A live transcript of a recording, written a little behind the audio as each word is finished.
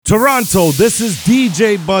Toronto, this is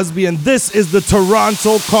DJ Busby, and this is the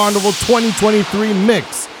Toronto Carnival 2023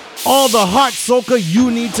 mix. All the hot soca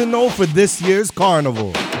you need to know for this year's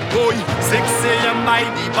carnival. Boy, 6 a.m. by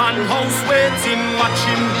the van house waiting,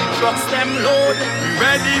 watching the trucks them load. We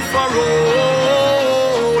ready for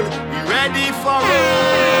road. We ready for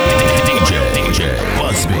road. DJ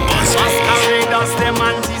Busby. Masqueraders them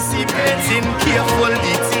anticipating, careful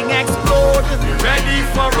the thing explode. We ready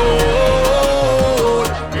for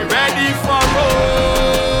road. We ready for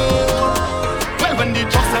road. Well, when the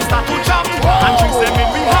trucks them start to jump and drinks them in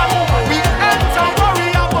we hand, we enter worry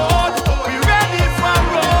about. We ready for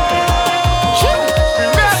road. We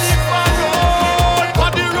ready for road.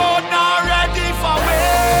 But the road not ready for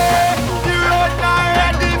way. The road not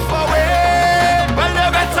ready for way. Well, they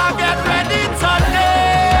better get ready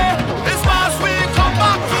today. This past week come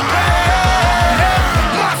back today.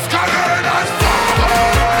 Masqueraders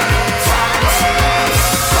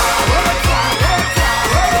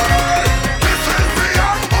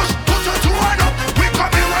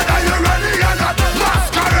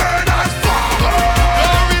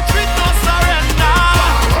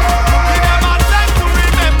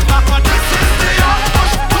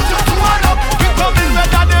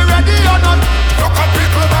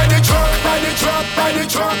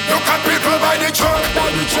look at people by the truck, by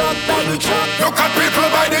the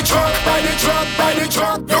truck, by the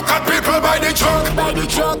truck. Look at people by the truck, by the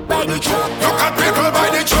truck, by the truck. Look at people by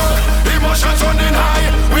the truck. Emotions running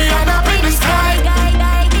high, we end up in the sky.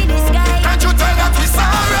 Can't you tell that we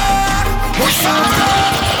sorry? We sorry.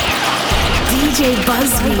 DJ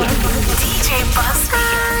Busby. DJ Busby.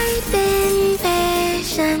 I've been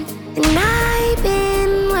patient and I've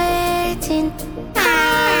been waiting.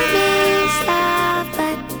 I've been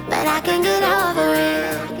stubborn, but I can get over it.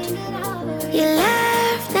 You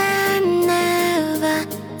left and never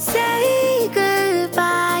say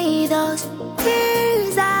goodbye. Those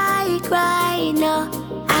tears I cried, no,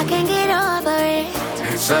 I can get over it.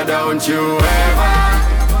 So don't you ever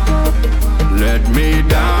let me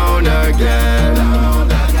down again,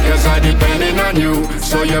 'cause I'm depending on you,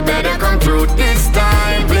 so you better come through this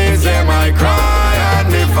time. Please hear my cry,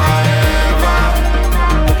 and if I ever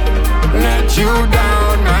let you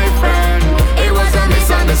down, my friend, it was a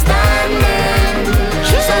misunderstanding.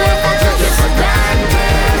 So if I take it for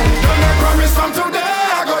granted, don't I promise from today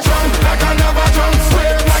I go drunk like I never drunk,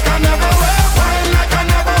 swear like I never will, wine like I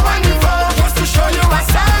never went before, just to show you I'm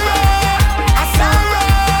sorry,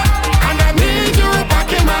 and I need you back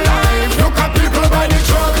in my life. Look at people by the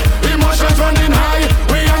truck, emotions running high,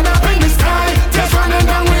 we end up in the sky, tears running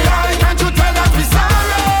down we eye. Can't you tell that we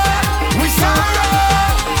sorry,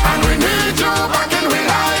 and we need you back in we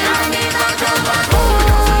life. I need my girl back home.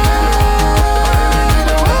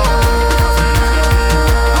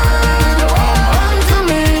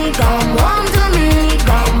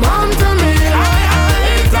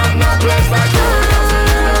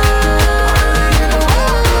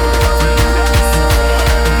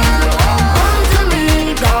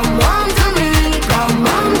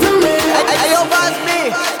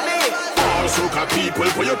 People,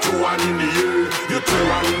 put your two one in the air. You two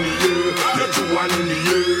one in the air. You two one in the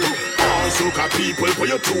air. All soca people, put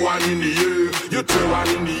your two one in the air. You two one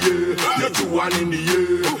in the air. You two one in the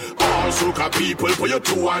air. All soca people, put your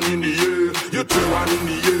two one in the air. You two one in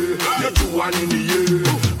the air. You two one in the air.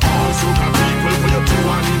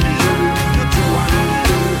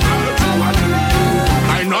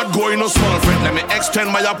 I'm not going no small fret. Let me extend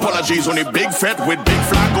my apologies. On a big fret with big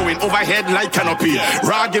flag going overhead like canopy.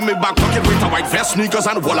 Rag in me back pocket with a white vest, sneakers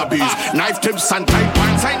and wallabies. Knife tips and tight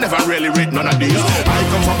pants. I never really read none of these. I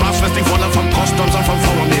come from Blast Festival and from customs and from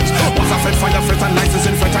flower mills. Was a fed fire fret and license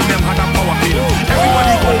in fret and them had a power bill.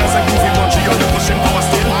 Everybody go as a goofy bunch, you're the pushing power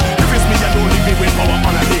still. If it's me, you don't leave me with power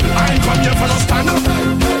on a hill. I come here for no stand up.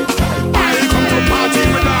 I come to party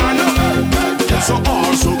with the hand up. So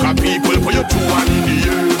all soca people, put your two one in the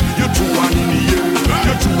air. You two one in the air.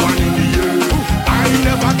 You two one in the air. I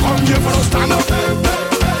never come here for no stand up.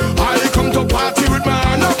 I come to party with my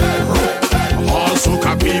hand up. All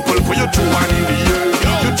soca people, put your two one in the air.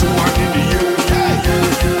 You two one in the air.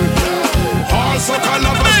 All soca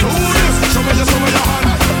lovers do this. Show me your hand.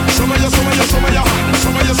 Show me your hand. Show me your hand. Show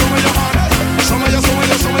me your hand. Show me your hand. Show me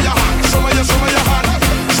your hand. Show me your hand.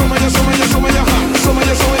 Show me your hand. Show me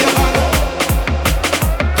your hand.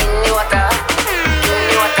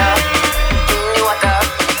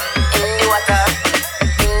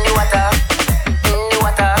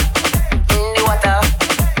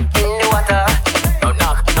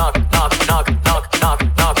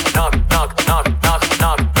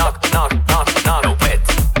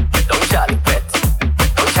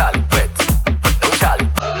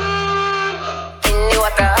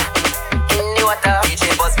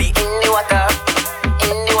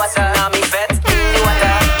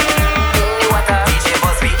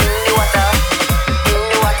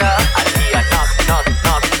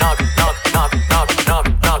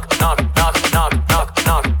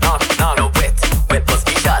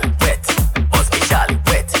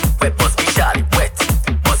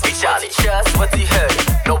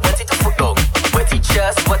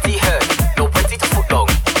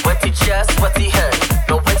 sweaty hair.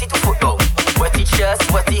 Nobody to foot down. Wetty chest,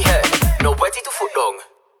 sweaty hair. Nobody to foot down.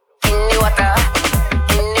 In the water,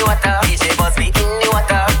 DJ Busby in the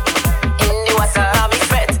water, now me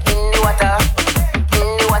sweat in the water,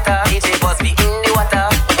 DJ Busby in the water.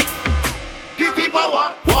 The people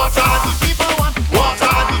want water, the people want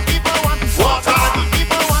water, the people want water, the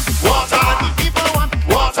people want water, the people want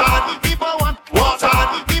water, the people want water,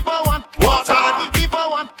 the people want water, the people want water, the people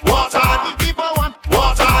want water, the people want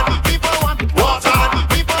water, the people want water, the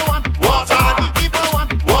people want water,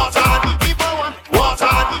 the people want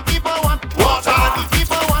water, the people want water, the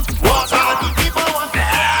people want water, the people want.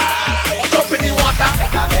 Jump in the water,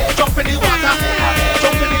 jump in the water,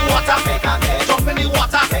 jump in the water, jump in the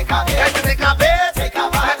water. Let's take a bit, let's take a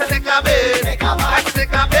bit, let's take a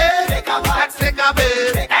bit, let's take a bit.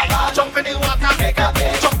 Jump in the water,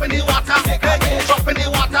 jump in the water, jump in the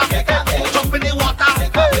water, jump in the water.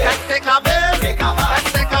 Let's take a bit, let's take a bit,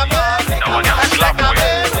 let's take a bit, let's take a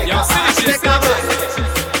bit.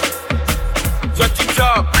 Wet it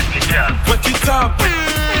up, wet it up,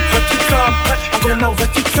 wet it up. I'm gonna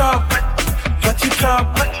wet it up, wet it up,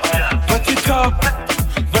 wet it up,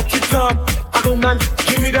 wet it up. I go man,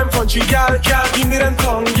 give me them country gal, give me them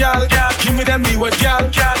tongue gal, give me them leeward gal,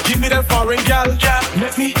 give me them foreign gal.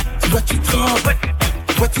 Let me wet it up,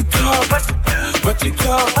 wet it up, wet it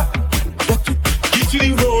up, wet it. Get to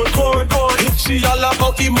the road, she all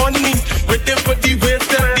about the money. Waiting for the waist,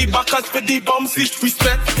 the backers for the bouncy.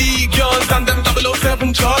 Respect the girls and them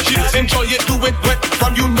 007 charges. Enjoy it, do it wet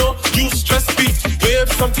from you know you stress me.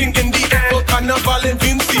 Wave something in the air for Carnival and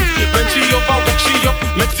Vinci. When she up, I walk she up.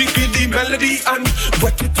 Let's feel the melody and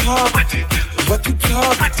wet it up, wet it up, wet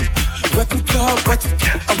it up, wet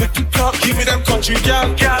it up. Give me them country gal,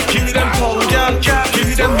 give me them tongue gal, give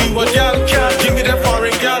me them new gal, give me them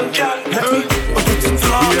foreign gal. Let me wet it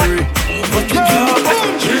up, wet it up.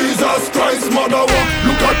 Jesus Christ, mother,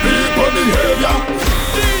 look at people behavior.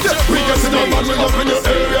 We get it on, man, we up in your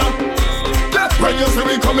area. When you see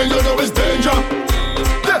we coming, you know it's danger.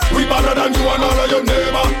 We better than you and all of your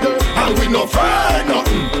neighbor. And we no afraid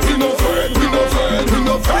nothing. We no afraid, we no afraid, we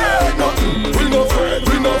no afraid nothing. We no afraid,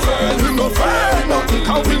 we no afraid, we no afraid nothing.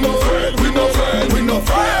 Cause we no afraid, we no afraid, we no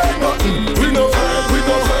afraid nothing. We no afraid, we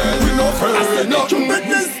no afraid, we no afraid nothing.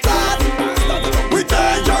 Business start. We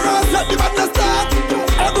dangerous, let the madness start.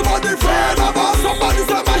 Everybody afraid of us, somebody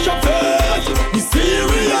say mash up face. We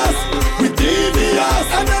serious, we devious,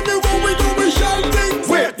 and anywhere we go we shall things.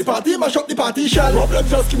 Wait, the party mash up the party shell. Problem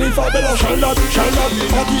just give me fabulous. Shall not,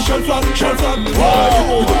 party shell flat, shell flat. Why?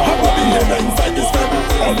 We don't have to be here inside this time.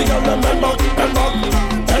 All the girls remember,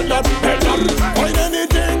 find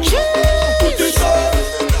anything. Put it up,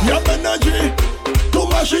 we have energy to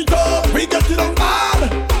mash it up. We get it on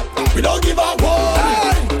bad, we don't give a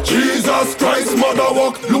one. Jesus Christ, mother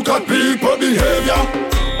walk, look at people behavior.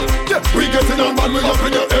 We getting on bad, we up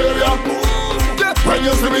in your area. When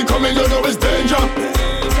you see we coming, you know it's danger.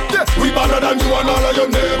 We better than you and all of your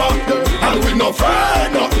neighbor. And we no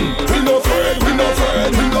afraid nothing. We no afraid, we no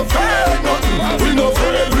afraid, we no afraid nothing. We no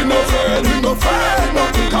afraid, we no afraid, we no afraid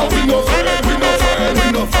nothing. Cause we no afraid, we no afraid,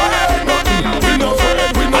 we no afraid nothing. We no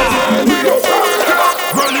afraid, we no afraid, we no afraid.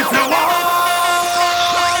 Well, if you want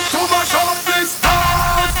to mash up this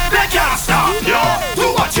house, they can't stop you. Do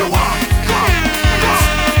what you want.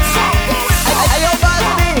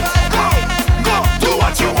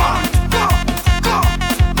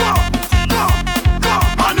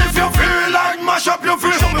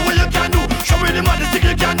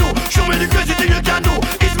 Show me the crazy thing you can do.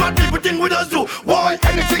 It's mad people thing with us do. Why?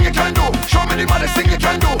 Anything you can do. Show me the baddest thing you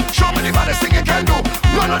can do. Show me the baddest thing you can do.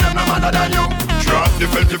 None of them no madder than you. Drop the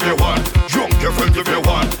felt if you want. Drunk your felt if you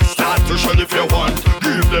want. Start to shell if you want.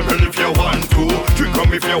 Give them hell if you want to. Drink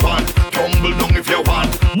them if you want. Tumble down if you want.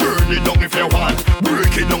 Burn it down if you want.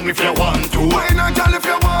 Break it down if you want to. Wine a girl if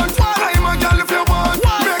you want. Climb a girl if you want.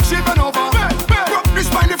 Make she bend over. Rock the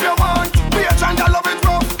spine if you want. Bitch and girl love it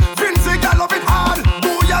rough. Vincy girl love it hard.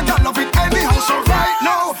 Booyah girl love it anyhow. So right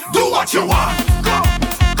now, do what you want. Go,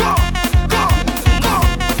 go, go, go,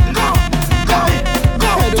 go, go, go.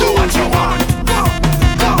 Do what you want. Go,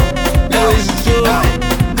 go, go, go,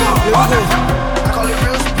 go. I call it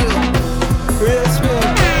real skill. Real skill.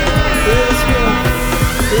 Real skill.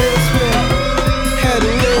 Real skill. Head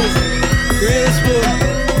wheels. Real spill.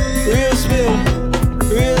 Real spill.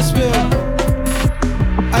 Real spill.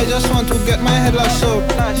 I just want to get my head lashed up.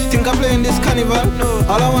 Think I'm playing this carnival?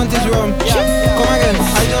 All I want is rum. Come again.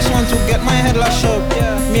 I just want to get my head lashed up.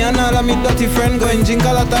 Me and all of me dirty friend going drink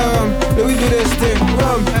a lot of rum. Let me do this thing.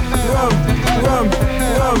 Rum, rum, rum,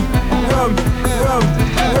 rum, rum, rum,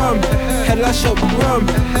 rum. Head lash up. Rum,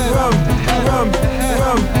 rum, rum,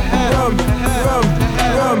 rum, rum.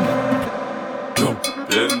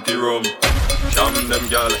 rum. Jam them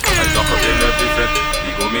gal, I suck up in every set.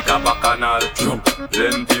 We go make a bacchanal.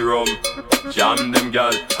 Plenty rum. Jam them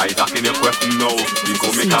gal, I talk in your question now. We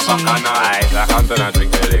go make a bacchanal. I can't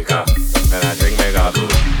drink my liquor, and I drink my gasoline.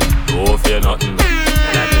 Don't fear nothing,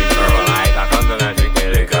 and I drink girl. I can't drink my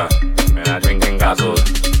liquor, and I drink gasoline.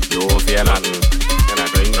 Don't fear nothing, and I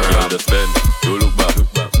drink girl. Just spend, don't look back.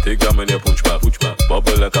 Take jam in your push back.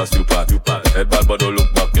 Bubble like a super. Head bad but don't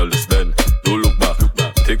look back, girl. Just spend, don't look back.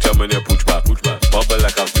 Take jam in your push back. Bubble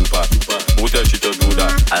like a super. Who tell she to do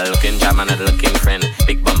that? A looking jam and a looking friend.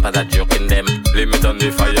 Big bumper that joking them. Blame it on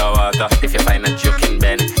the fire water. If you find a joking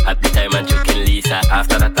Ben, at the time I'm joking Lisa.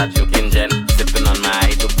 After that I joking Jen. Sipping on my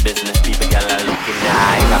eye, do business. People girl are looking them.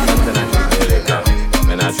 I got something I drink liquor.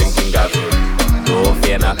 When I drinking gasoline, don't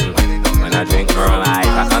fear nothing. When I drink girl, I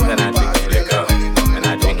got something I drink liquor. When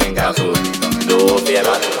I drinking gasoline, don't fear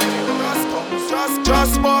nothing.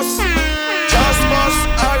 Just bust.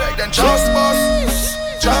 Alright then, just bust.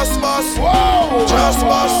 Just bust.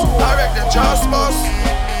 Alright then, just bust.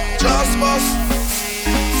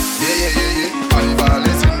 Yeah. Carnival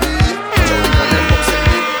is in me. Watch out the girl them box in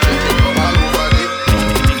me. Drinking from all over me.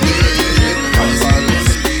 Yeah. Carnival is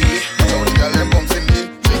in me. Watch out the girl them box in me.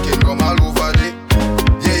 Drinking from all over me.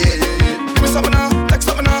 Yeah. Give me some now, take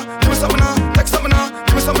some now. Give me some now, take some now.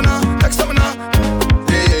 Give me some now, take some now.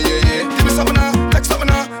 Yeah. Give me some now, take some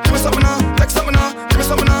now. Give me some now, take some now. Give me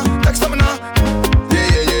some now, take some now.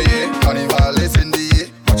 Yeah. Carnival is in the.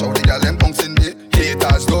 Watch out the girl them box in me.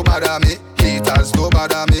 Haters don't bother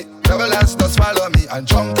me. Travelers just follow me and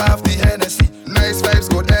drunk off the Hennessy. Nice vibes,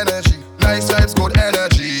 good energy.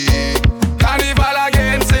 Carnival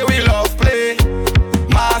again, say we love play.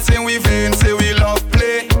 Martin we vain, say we love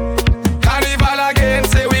play. Carnival again,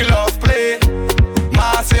 say we love play.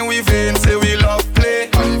 Martin we vain, say we love play.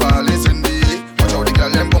 Carnival is in the. Watch out the girl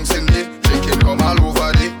them bumps in the. Drinking come all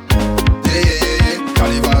over the. Yeah.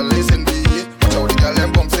 Carnival is in the. Watch out the girl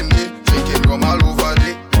them bumps in the. Drinking come all over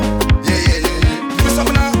the.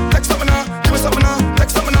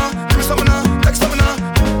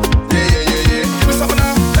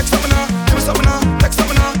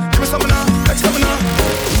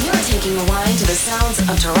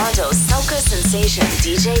 Of Toronto's soca sensation,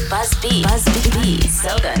 DJ Buzz B.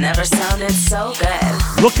 Soca never sounded so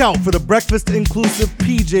good. Look out for the breakfast inclusive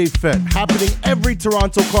PJ Fete happening every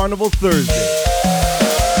Toronto Carnival Thursday.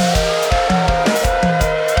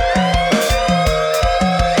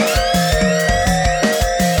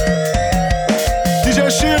 DJ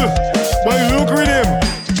Shield, boy, look with him.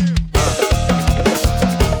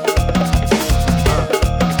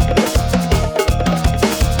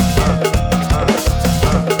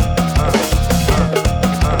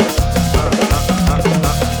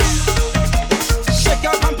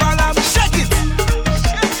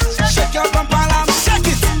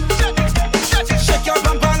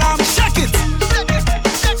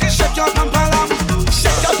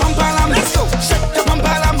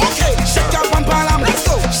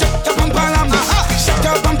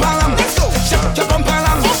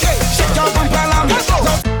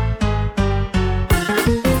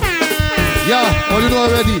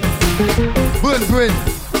 Already, burn,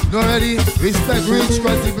 you already, respect Rich,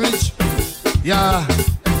 quality Rich. Yeah,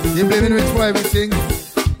 you blaming Rich for everything,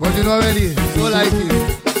 but you know already, so like it.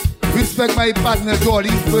 Respect my partner Jolly,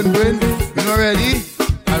 burn, you know already,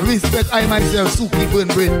 and respect I myself, Suki, burn.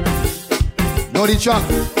 Know the track.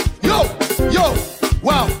 Yo,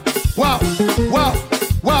 wow.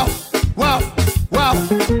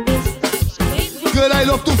 Girl, I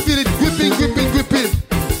love to feel it, gripping.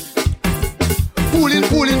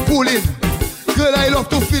 Pulling. Girl, I love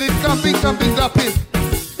to feel it, clamping. Clamping.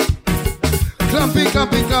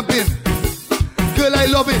 Girl, I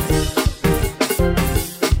love it.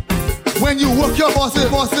 When you work your boss.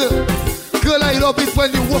 Girl, I love it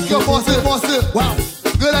when you work your boss. Wow.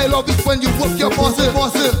 Girl, I love it when you work your boss.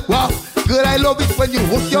 Wow. Girl, I love it when you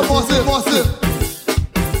work your boss.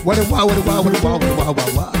 What a wow.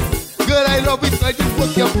 Girl, I love it when you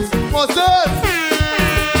work your boss.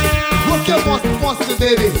 Work your boss,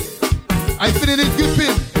 baby. I'm feeling it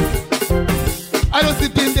gripping. I don't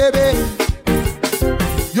sit in, baby.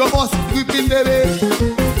 Your boss gripping, baby.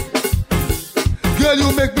 Girl,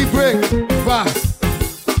 you make me break fast.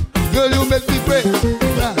 Girl, you make me break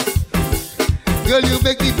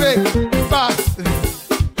fast.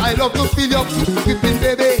 I love to feel your gripping,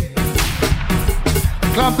 baby.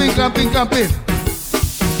 Clamping.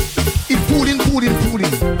 It pulling.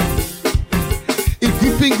 It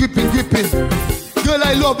gripping. Girl,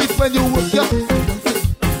 I love it when you work your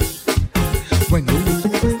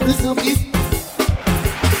listen.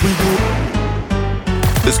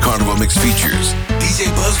 This Carnival mix features DJ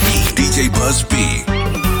Buzz B. DJ Buzz B.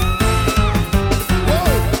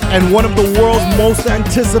 And one of the world's most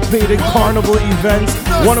anticipated carnival events,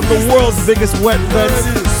 one of the world's biggest wet fets,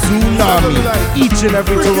 Tsunami, each and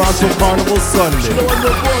every Toronto Carnival Sunday.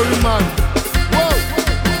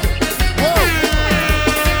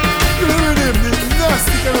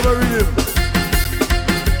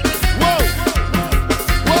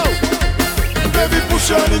 Baby,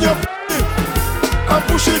 push on in your and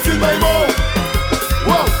push it in my mouth.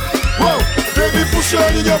 Wow, wow, baby, push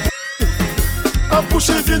on in your and push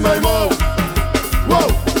it in my mouth. Wow,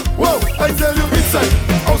 wow, I tell you inside,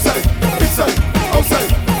 outside, inside, outside,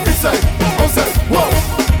 inside, outside. Wow,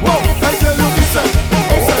 wow, I tell you inside,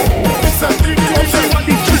 outside, inside, outside,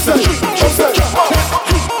 inside, outside.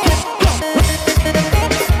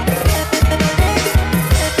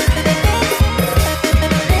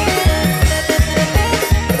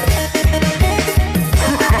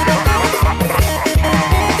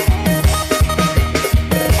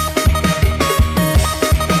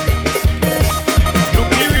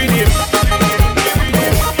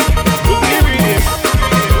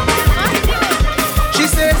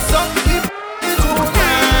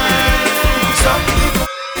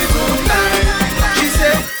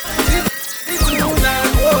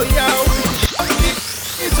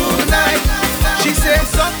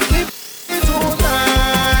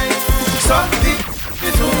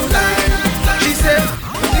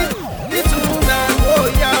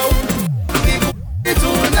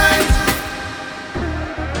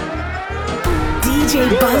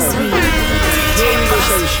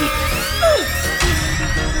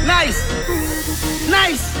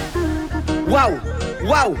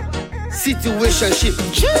 Situationship,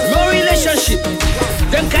 no relationship.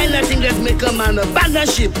 Them kind of things that make a man abandon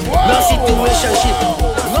ship. No situationship,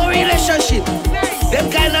 no relationship.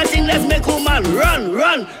 Them kind of things that make a man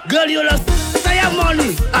run. Girl, you lost your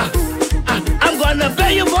money. I'm gonna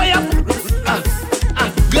pay you for your.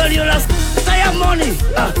 Girl, you lost your money.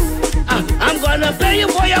 I'm gonna pay you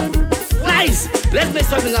for your. Nice. Let's make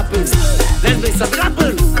something happen. Let's make something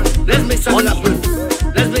happen. Let's make something happen.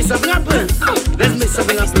 Let's make something happen. Let's make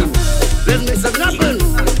something happen. Let's make something happen.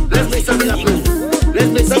 Let's make something happen. Let's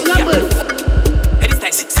make something happen.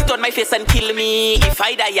 Sit on my face and kill me. If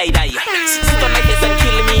I die, I die. Sit on my face and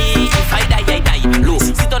kill me. If I die, I die. Low.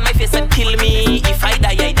 Sit on my face and kill me. If I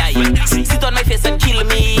die, I die. Sit on my face and kill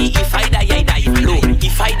me. If I die, I die. Low.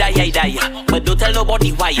 If I die, I die. But don't tell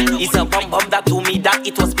nobody why. It's a bomb that told me that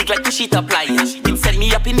it was big like a sheet apply. It sent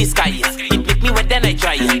me up in the sky. It make me wet, then I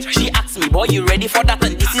dry. She asked me, boy, you ready for that?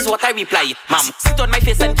 And this is what I reply. Mom, sit on my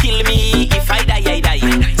face and kill me. If I die, I die.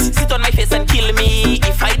 Sit on my face and kill me.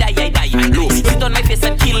 If I die, I die. Low. Sit on my face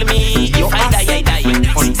and kill me. If I die, I die.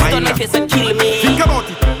 Sit on my face and kill me. Think about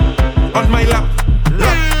it. On my lap.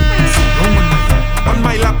 On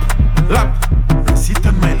my lap. Sit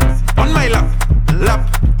on my lap. On my lap.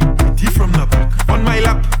 Pretty from the back. On my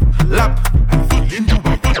lap.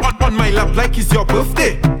 On my lap like it's your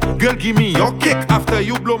birthday. Girl, give me your cake after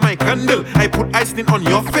you blow my candle. I put ice in on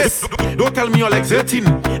your face. Don't tell me you're like 13.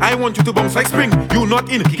 I want you to bounce like spring. You not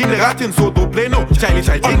in kindergarten, so don't play no child.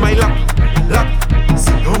 On my lap.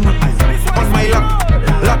 Sit down on my lap. On my lap.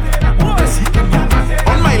 Sit on my lap.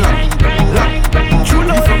 On my lap. You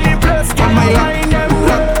know me blessed. On my lap.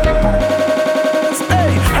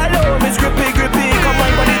 Hey, hello, Miss Grippy. Come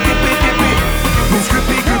on, body dippy. Miss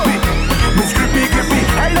Grippy. Miss Grippy.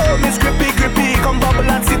 Hello, Miss Grippy. Come bubble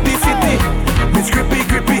and city. Miss Grippy.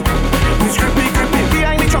 Miss Grippy.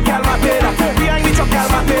 Behind the truck, y'all matera. Behind the truck, y'all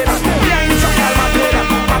matera. Behind the truck, y'all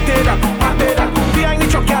matera. Behind the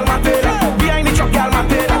truck, y'all matera. Behind the truck, y'all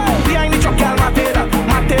matera. Behind the truck, y'all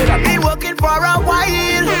matera. Been working for a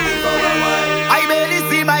while. I barely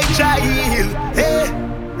see my child. Hey,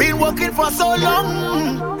 been working for so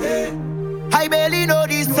long. I barely know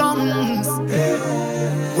these songs.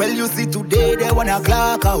 Well, you see today they wanna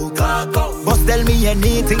clock out. Boss tell me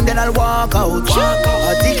anything, then I'll walk out.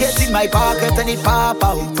 A ticket in my pocket and it pop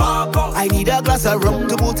out. I need a glass of rum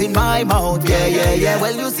to put in my mouth. Yeah.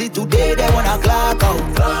 Well, you see today they wanna clock out.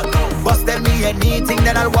 Boss tell me anything,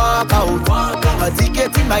 then I'll walk out. A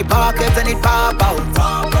ticket in my pocket and it pop out.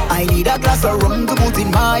 I need a glass of rum to put in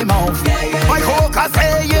my mouth. My coca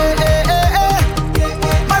say yeah.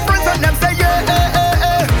 My friends and them say yeah.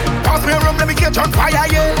 Pass me a rum, let me catch on fire,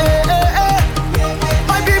 yeah.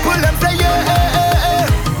 My people, them say, yeah.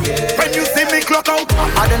 When you see me clock out,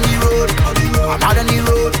 I'm out on the road. I'm out on the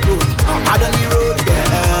road. I'm out on the road,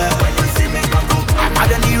 yeah. When you see me clock out, I'm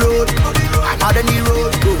out on the road. I'm out on the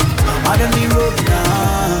road. I'm out on the road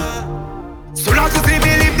now. So long as you see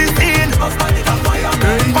me leave the scene,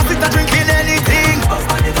 pass it a drinking anything.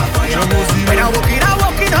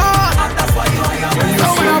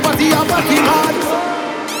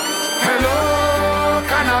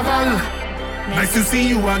 Nice to see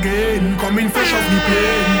you again, coming fresh off the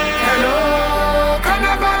plane. Hello,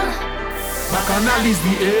 Carnival. Bacchanal is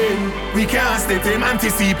the aim. We can't stay in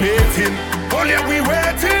anticipating. Only we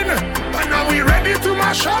waiting, and now we ready to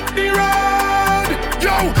mash up the road.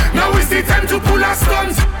 Yo, now is the time to pull our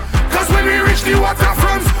stunts. Cause when we reach the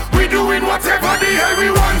waterfront, we doing whatever the hell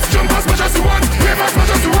we want. Jump as much as you want, wave as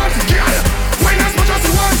much as you want, yeah. Wine as much as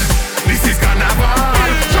you want. This is Carnival.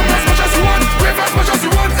 Jump as much as you want, wave as much as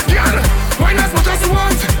you want, yeah. Wine as much as you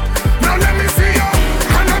want. Now let me see you.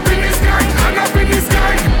 Hand up in the sky, hand up in the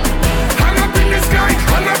sky. Hand up in the sky,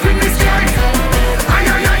 hand up in the sky. Ay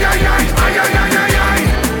ay ay ay ay, ay ay ay ay ay.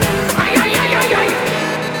 Ay ay ay ay ay.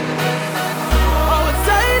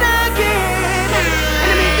 Outside again,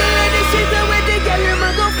 and me go in the street where the girl them a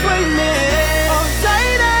go find me.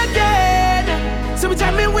 Outside again, so me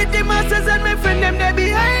jamming with the masters and my friend them they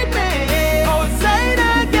behind me. Outside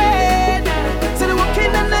again, so they walking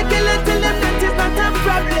and I kill it till them that is not a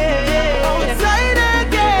problem. Outside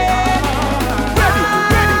again,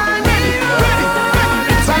 ready.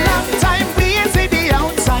 It's a long time we ain't see the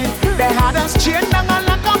outside. They had us chained down and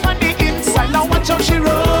locked up on the inside. Now watch how she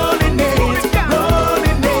rolling it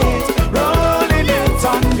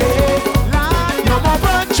on me. No more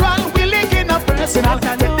virtual, we linking up personal.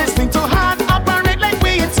 Take this thing to heart, operate like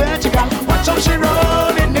we in surgical. Watch how she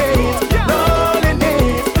rolling it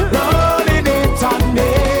on me.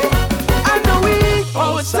 I know we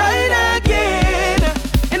outside again,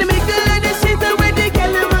 and me go in the street where the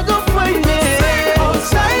girl them a go find me.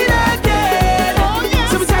 Outside again,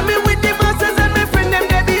 so me tell me with the masters and my friend them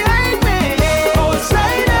they behind me.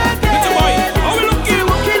 Outside again, so they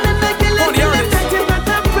walking and I kill it till them that is not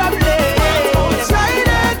a problem. Outside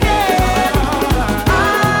again, I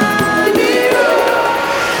need you.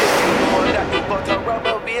 Boy, that you got a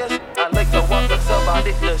rubber waist. I like to walk with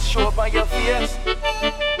somebody to show up on your face.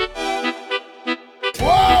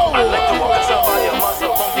 I like to walk with somebody who wants to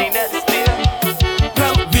from the next day.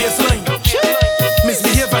 Pelt baseline.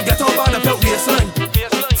 Misbehave and get over the pelt baseline.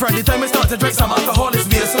 From the time I start to drink some alcohol, it's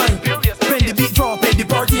baseline. When the beat drop in the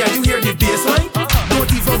party and you hear the baseline,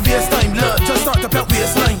 don't even waste time, love, just start to pelt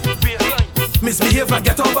baseline. Misbehave and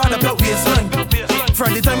get over the pelt baseline.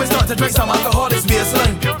 From the time I start to drink some alcohol, it's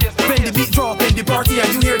baseline. When the beat drop in the party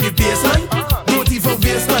and you hear the baseline, don't even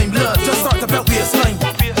waste time, love, just start to pelt baseline.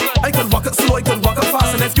 I can walk it slow, I can walk it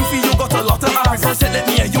fast, and if you feel you got a lot of eyes, first let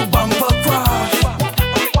me and you bumper crash.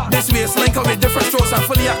 This waistline come with different strokes, I'm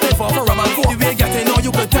fully active for a rum and coke. The way getting on,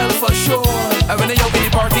 you can tell for sure. And when I out in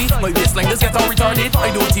the party, my waistline just get all retarded.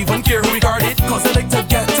 I don't even care who record it, cause I like to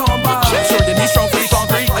get on by. Sure the knees strong for the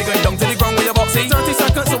concrete, I go down to the ground with a boxing. 30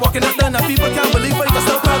 seconds of walking up then, and people can't believe I can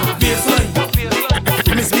still pelt baseline.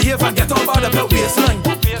 Misbehave and get on by the pelt baseline.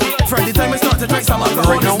 From the time I start to drink some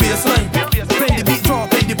alcohol, it's baseline. When the beat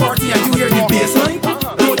drop in the party and you hear the baseline,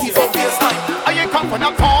 don't even baseline. I ain't come for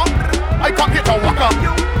no talk. I come here to walk up.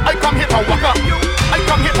 I come here to walk up. I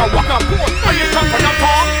come here to walk up. I ain't come for no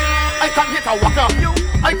talk. I come here to walk up.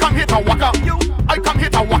 I come here to walk up. I come here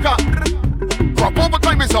to walk up. Crop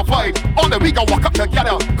overtime is a fight. All the week I walk up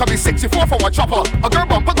together. Come be 64 for one chopper. A girl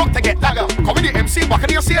bumper got to get dagger. Come with the MC walking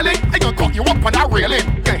to your ceiling. I gonna cut you up on that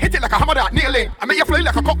railing. Gonna hit it like a hammer that nailing. I make you fly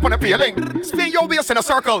like a cock on a paling. Spin your waist in a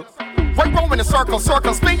circle. Right round in a circle,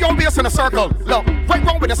 circle. Spin your waist in a circle. Look, right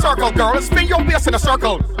round in a circle, girl. Spin your waist in a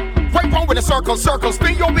circle. Right round in a circle, circle.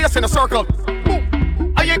 Spin your waist in a circle.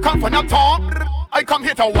 Boom. I ain't come for no talk. I come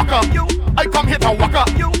here to walk up. I come here to walk up.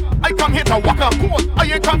 I come here to walk up. I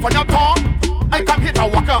ain't come for no talk. I come here to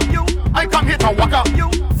walk up. I come here to walk up.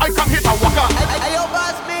 I come here to walk up. Hey, yo,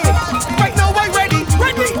 boss me. Right now I'm ready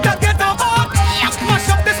to get the ball. Smash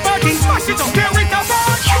up this party, smash it up, tear it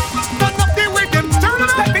apart. Turn up the rhythm, turn it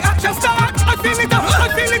up, let the action start. I feel it up, I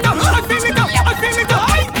feel it up, I feel it up, I feel it up.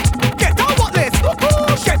 Get on what list,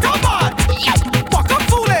 get on bad. Walk up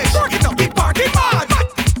foolish, get up the party mad.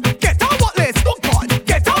 Get on what list,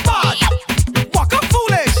 get on bad. Walk up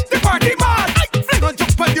foolish, the party mad. Fling on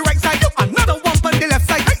jump on the right side, another one on the left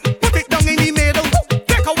side. Put it down in the middle,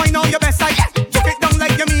 take a wine on your best side. Chuck it down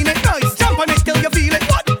like you mean it, nice. Jump on it till you feel it.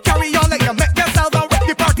 Carry on like you make yourself and rip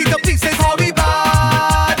the party to pieces. How we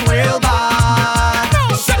bad, real bad.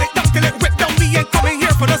 Shut it down till it rip down. We ain't coming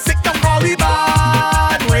here for the sick down. How we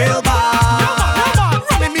bad, real bad.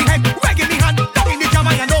 Rum in me head, rag in me hand, down in the jam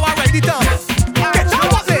and you know I'm ready to. Get on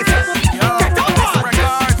what this, get on bad.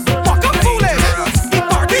 Walk up foolish, the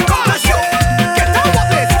party bad. Get on what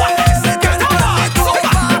this, get on bad.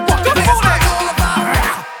 Walk up foolish.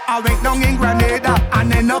 I went down in Grenada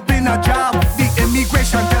and end up in a job. The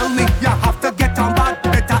immigration tell me you have to get on bad.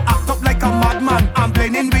 Better act up like a madman. I'm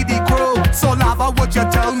blending with the crew. So lava, would you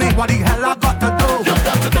tell me what the hell I got to do? You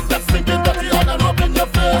got to take that stinking dirty on the road.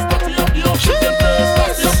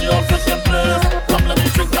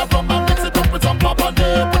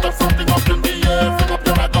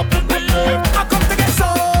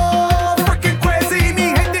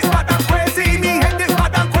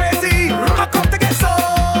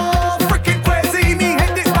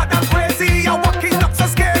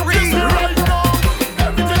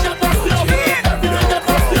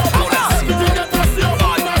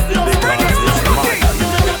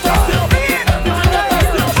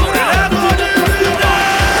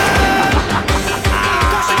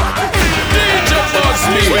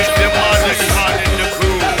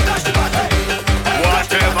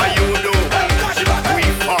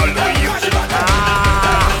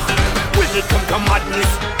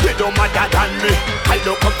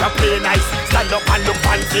 you come to play nice. Stand up and look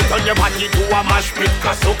fancy, turn your body to a mash pit.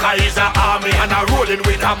 Cause Soca is a army and a rolling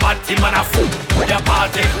with a bad team and a fool. Your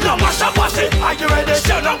party, no mash up pass it. Are you ready?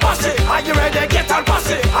 Shell down pass it. Are you ready? Get on pass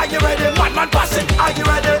it. Are you ready? Madman pass it. Are you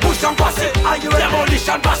ready? Push on pass it. Are you ready?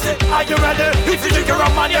 Demolition pass it. Are you ready? If you drink your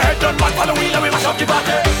rum and your head done back, follow wheel and we mash up the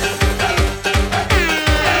party.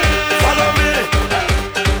 Follow me.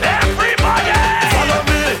 Everybody. Follow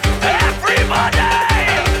me. Everybody.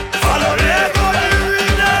 Follow me.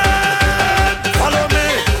 Follow me.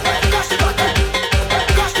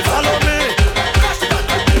 Follow me.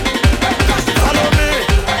 Follow me.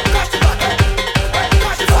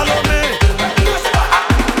 Follow me.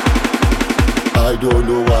 I don't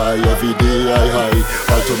know why every day I high,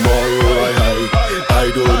 but tomorrow I high. I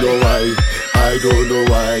don't know why. I don't know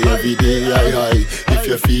why every day I high. If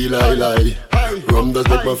you feel I lie, rum does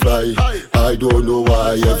make me fly. I don't know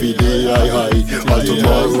why every day I high, but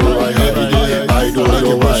tomorrow I high. I don't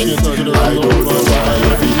know why. I don't know why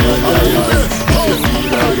every day I high. If you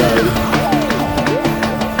feel I lie.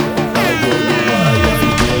 I don't know why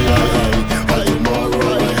every day I high, but tomorrow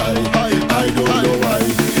I high. I don't know why.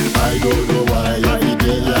 I don't know why every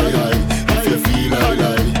day I high. If you feel I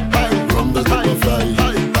lie, rum does make me fly.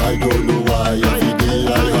 I don't know why every day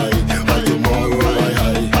I high, but tomorrow I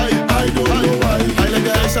high. I don't know why. I like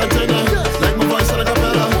the ice antenna, like my voice and a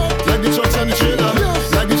cappella, like the trucks and the trailer,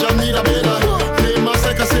 like the jam need a beta, play my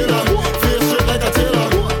second sailor, face straight like a tailor,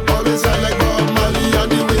 always high like Bob Marley and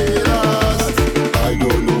the Wailers. I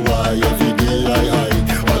don't know why every day I high,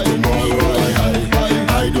 but tomorrow I high.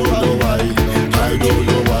 I don't know why. I don't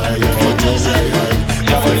know why every day I high.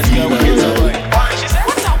 If I feel I lie.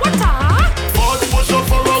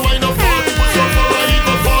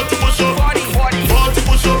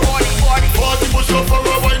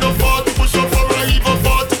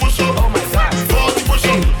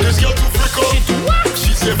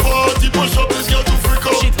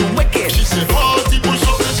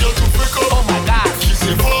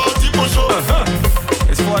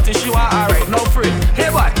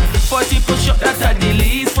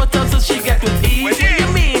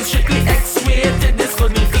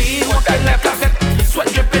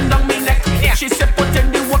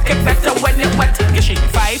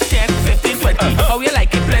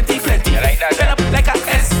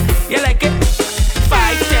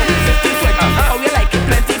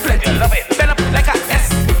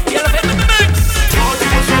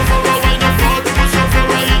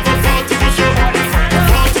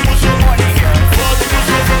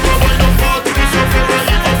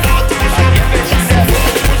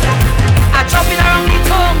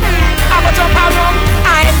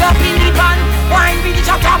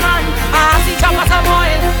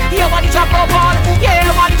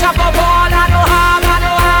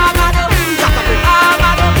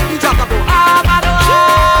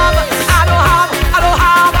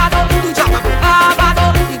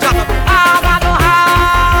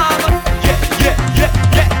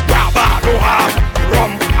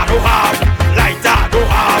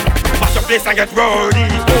 And get rowdy,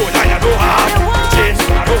 oh, I don't have chains,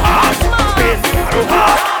 I don't have pins, I don't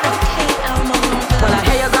have. Well, I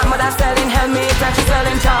hear your grandmother selling helmets and she's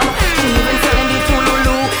selling charm. She even selling the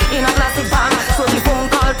Tululu in a plastic bag. So the phone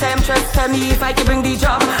call temptress tell me if I can bring the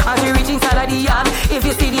job. As we reach inside of the yard, if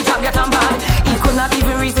you see the job get on bad. He could not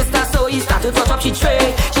even resist her, so he started to touch up she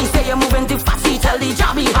tray. She say you're moving too fast, he tell the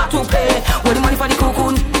job he had to pay. What the money for the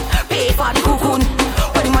cocoon? Pay for the cocoon.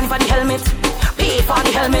 What the money for the helmet? Pay for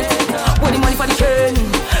the helmet. What the money for the chain?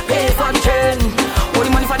 Pay for the chain. What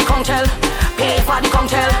the money for the conch shell? Pay for the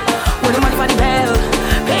conch shell. What the money for the bell?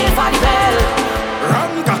 Pay for the bell.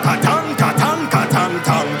 Ram ka ka tang ka tang ka tang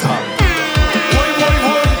tang tang. Boy boy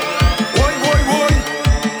boy, boy boy boy,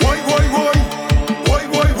 boy boy boy, boy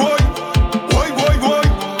boy boy, boy boy boy,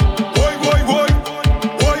 boy boy boy,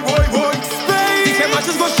 boy boy boy. DJ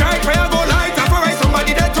matches go strike, fire go light, and for right somebody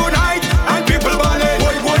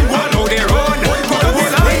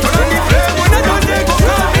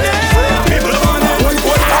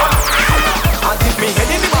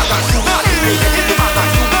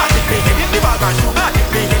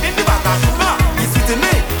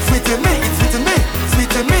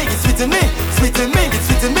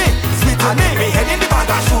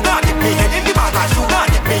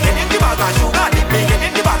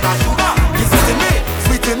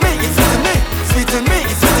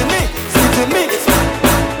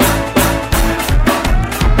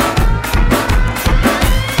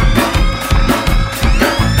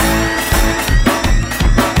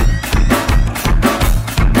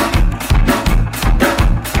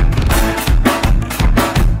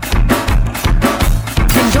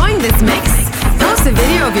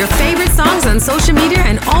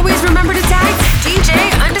always remember to tag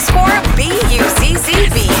DJ_BUZZB.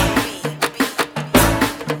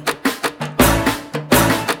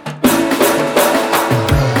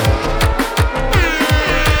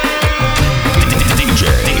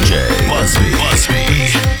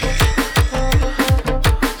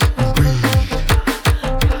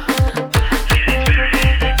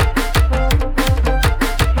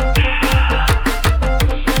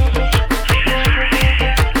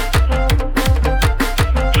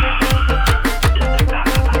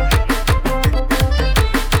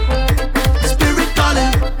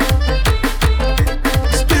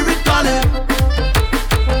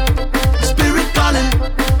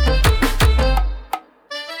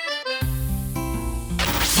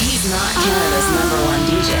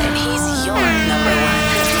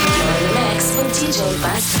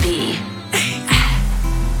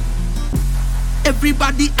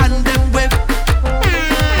 Everybody and them wave.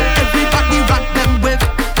 Everybody rock them wave.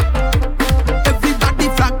 Everybody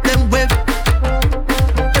flag them wave.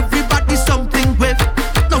 Everybody something wave.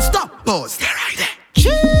 Now stop, pause. Stay right there.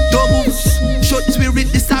 Don't move. Show the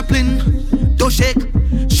spirit discipline. Don't shake.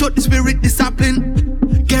 Show the spirit discipline.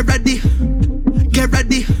 Get ready. Get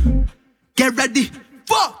ready. Get ready.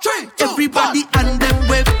 4, 3, 2, everybody 1. And them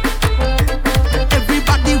wave.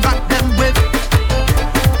 Everybody rock them wave.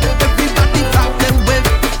 Everybody rock them wave.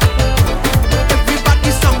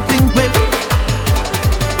 Everybody something wave.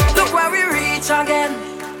 Look where we reach again.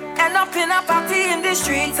 End up in a party in the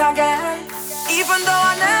streets again. Even though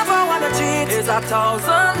I never wanna cheat, it's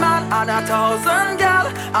 1,000 man and 1,000 girl.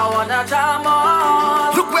 I wanna jam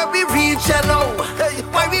on. Look where we reach, you know.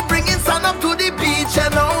 Why we bringing sun up to the beach, you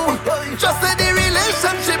know. Just say the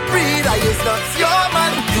relationship breed. I is not your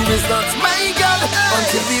man, you is not my girl.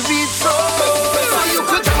 Until we reach so you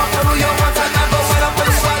could jump up on your want and go well up on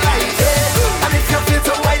your life. And if you feel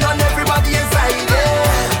to wine on everybody inside,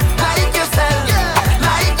 like yourself,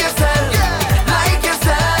 like yourself, like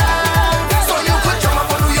yourself. So you could jump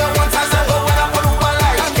up on your want and go well up on your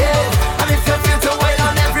life. And if you feel to wine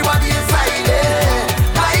on everybody inside,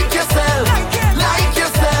 like yourself, like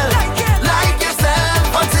yourself, like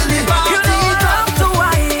yourself. Until the party love to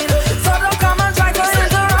wine, so don't come and try to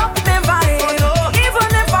interrupt me vibe. Even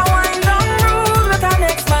if I wind down rude with the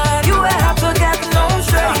next man, you will have to get no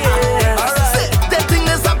straight. The thing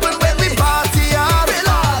is happen when we party hard.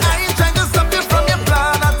 I ain't trying to stop you from your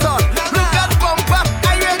plan at all. Look at bumper,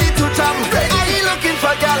 I ready to jam. I ain't looking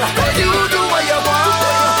for girl, you do what you want.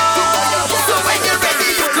 So when you're ready,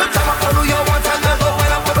 you could jam up on who you want and go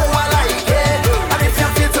well up on who I like. And if you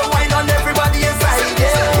feel to wine on everybody inside,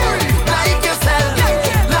 like yourself,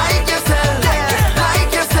 like yourself,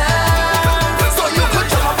 like yourself. So you could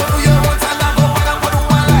jam up on who you want and go well up on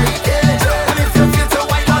who I like. And if you feel to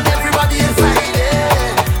wine on everybody inside,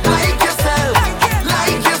 like yourself,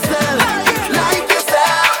 like yourself, like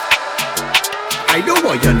yourself. I don't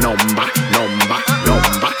want your number.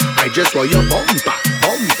 I just want your bumper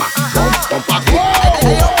big,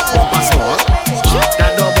 bumper small.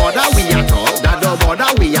 That don't bother we at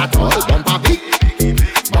all. Bumper big,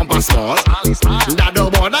 bumper small. That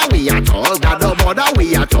don't bother we at all.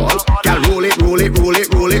 Girl, roll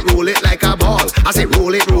it like a ball. I say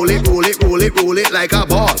roll it like a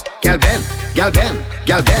ball. Girl, bend.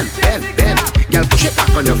 Girl, push it back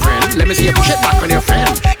on your friend. Let me see you push it back on your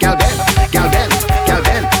friend. Girl, bend.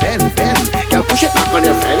 Girl, push it back on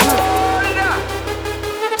your friend.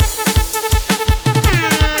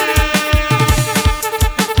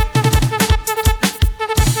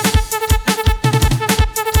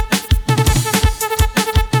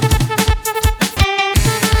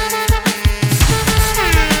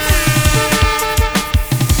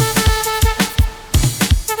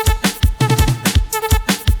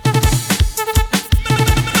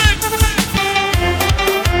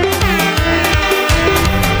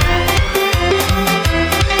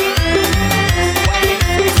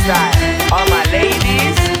 All my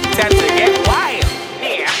ladies tend to get wild.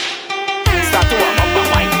 Yeah. Start to warm up and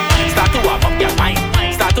wine. Start to warm up your mind.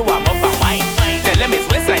 Start to warm up and wine. Tell them it's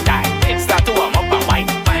waistline time. Start to warm up and wine.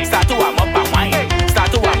 Start to warm up and wine.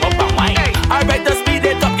 Start to warm up and wine. Alright, just speed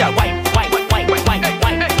it up, girl. Wine.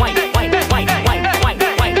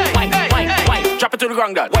 Drop it to the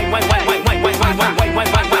ground, girl. Wine.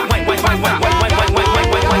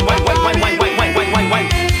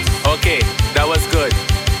 Okay, that was good.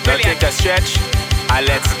 Now take a stretch and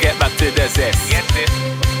let's get back to the zest. Yes,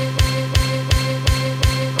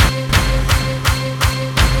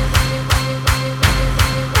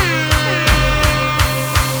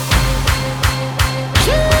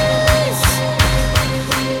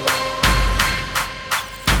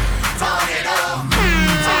 Turn it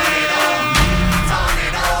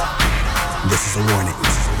up. this is a warning.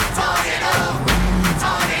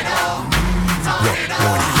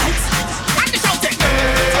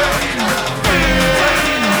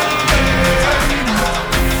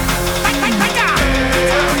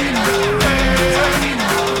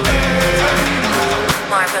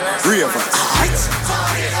 Marvelous. Do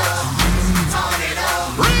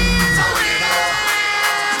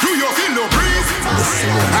you feel the breeze?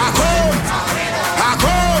 I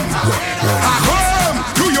come.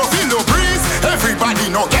 Do you feel the breeze? Everybody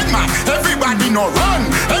no get mad. Everybody no run.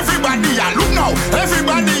 Everybody a look now.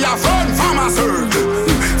 Everybody a fun. Form a circle.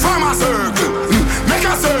 Form a circle. Make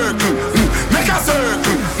a circle. Make a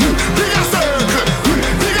circle. Bigger circle.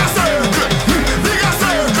 Bigger circle. Bigger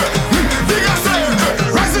circle. Bigger circle.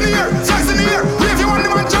 Rise in the air. Rise in the air. Wave you on the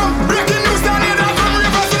man jump. Breaking news down here. Now come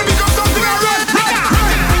reverse and become something I run.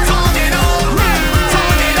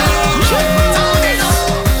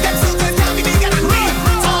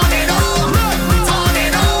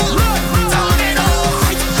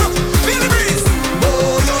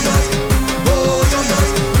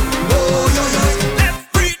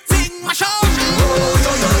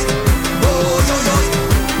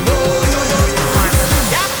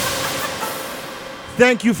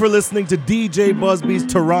 Thank you for listening to DJ Busby's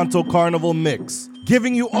Toronto Carnival Mix.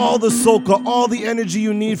 Giving you all the soca, all the energy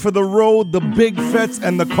you need for the road, the big fets,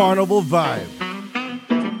 and the carnival vibe.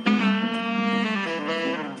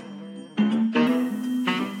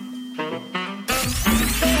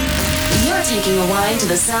 You're taking a wind to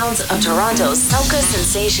the sounds of Toronto's soca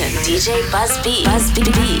sensation, DJ Buzz B. Buzz B.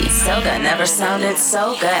 Soca never sounded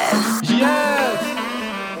so good. Yes!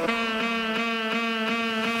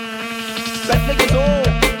 Let's make it go!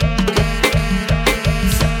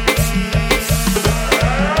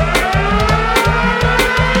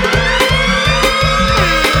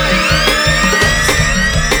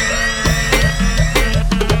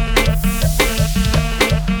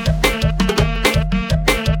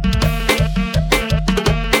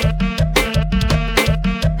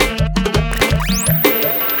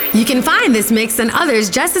 You can find this mix and others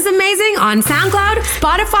just as amazing on SoundCloud,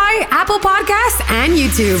 Spotify, Apple Podcasts, and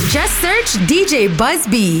YouTube. Just search DJ Buzz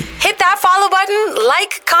B. Hit that follow button,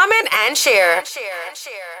 like, comment, and share.